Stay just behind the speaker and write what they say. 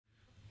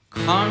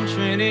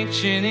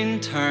Contradiction in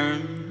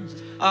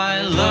terms.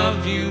 I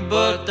love you,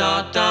 but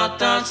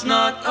that's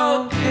not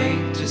okay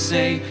to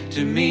say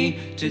to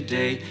me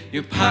today.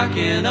 You're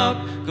packing up,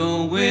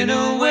 going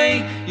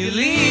away. You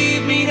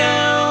leave me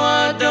now,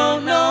 I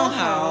don't know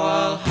how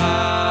I'll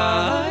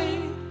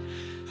hide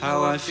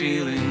how I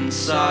feel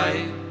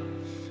inside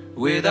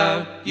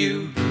without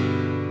you.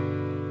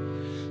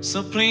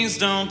 So please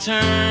don't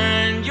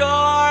turn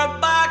your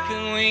back,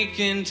 and we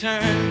can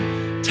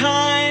turn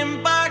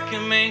time back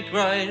and make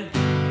right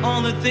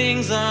all the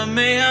things I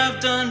may have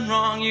done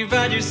wrong. You've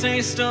had your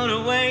say stowed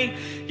away.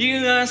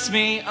 You ask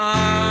me,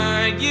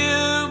 are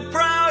you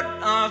proud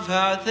of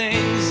how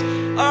things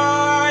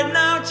are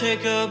now?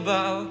 Take a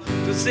bow.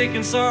 Feel sick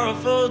and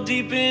sorrowful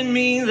deep in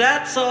me.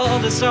 That's all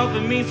that's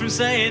stopping me from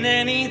saying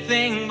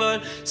anything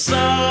but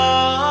sorry.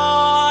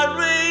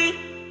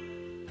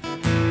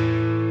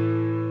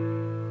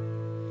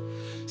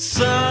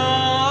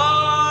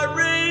 Sorry.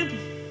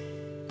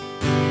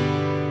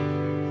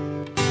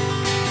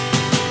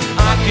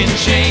 I can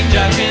change,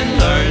 I can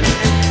learn.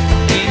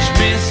 Each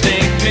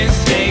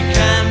mistake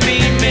can be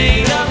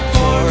made up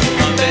for.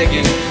 I'm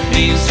begging,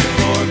 please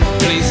for,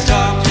 please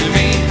talk to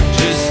me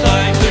just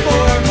like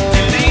before.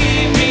 You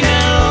leave me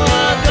now,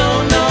 I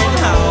don't know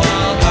how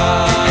I'll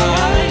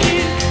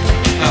hide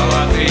how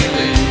I feel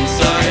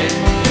inside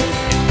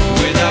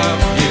without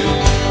you.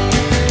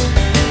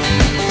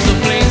 So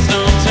please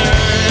don't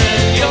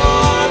turn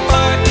your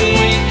back, and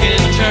we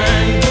can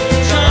turn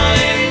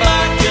time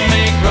back to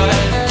make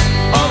right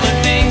all the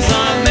things I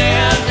may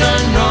have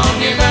done wrong.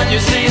 You've had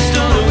your say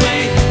stowed away.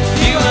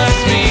 You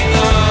ask me,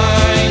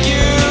 are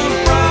you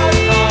proud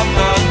of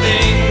how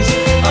things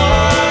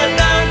are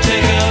now?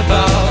 Take a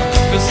bow.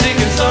 Feel sick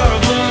and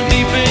sorrowful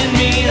deep in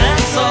me.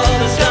 That's all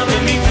that's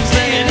stopping me from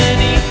saying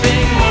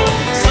anything more.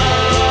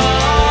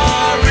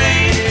 Sorry.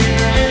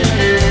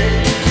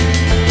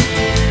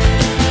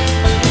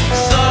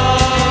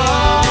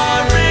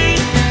 Sorry.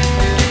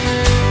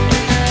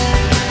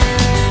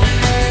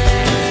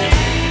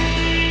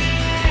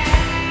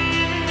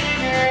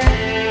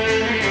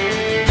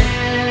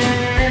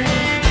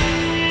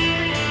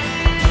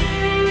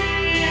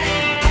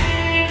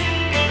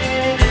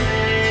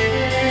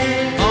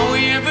 All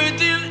we ever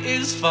do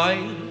is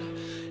fight.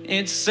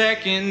 It's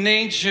second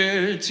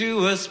nature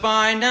to us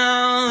by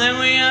now. Then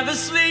we have a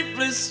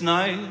sleepless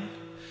night,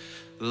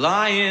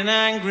 lying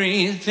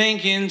angry,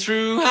 thinking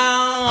through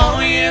how all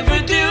we ever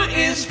do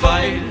is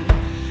fight.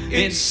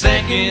 It's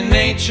second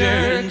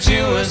nature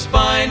to us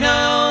by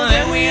now.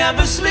 Then we have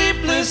a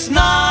sleepless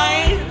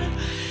night,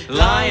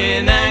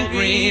 lying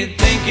angry,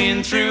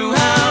 thinking through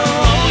how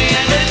all we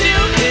ever do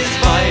is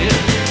fight.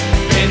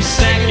 It's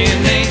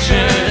second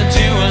nature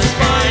to us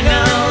by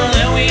now.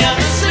 Then we have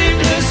a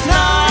sleepless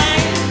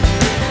night,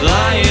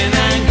 lying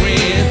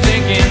angry,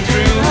 thinking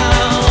through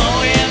how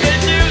all we ever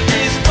do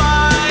is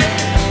fight.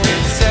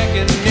 It's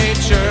second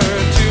nature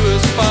to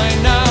us by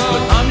now.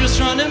 But I'm just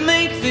trying to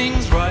make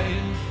things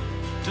right.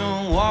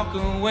 Don't walk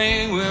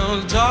away,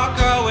 we'll talk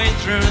our way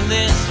through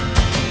this.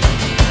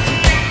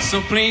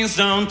 So please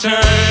don't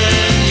turn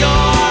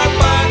your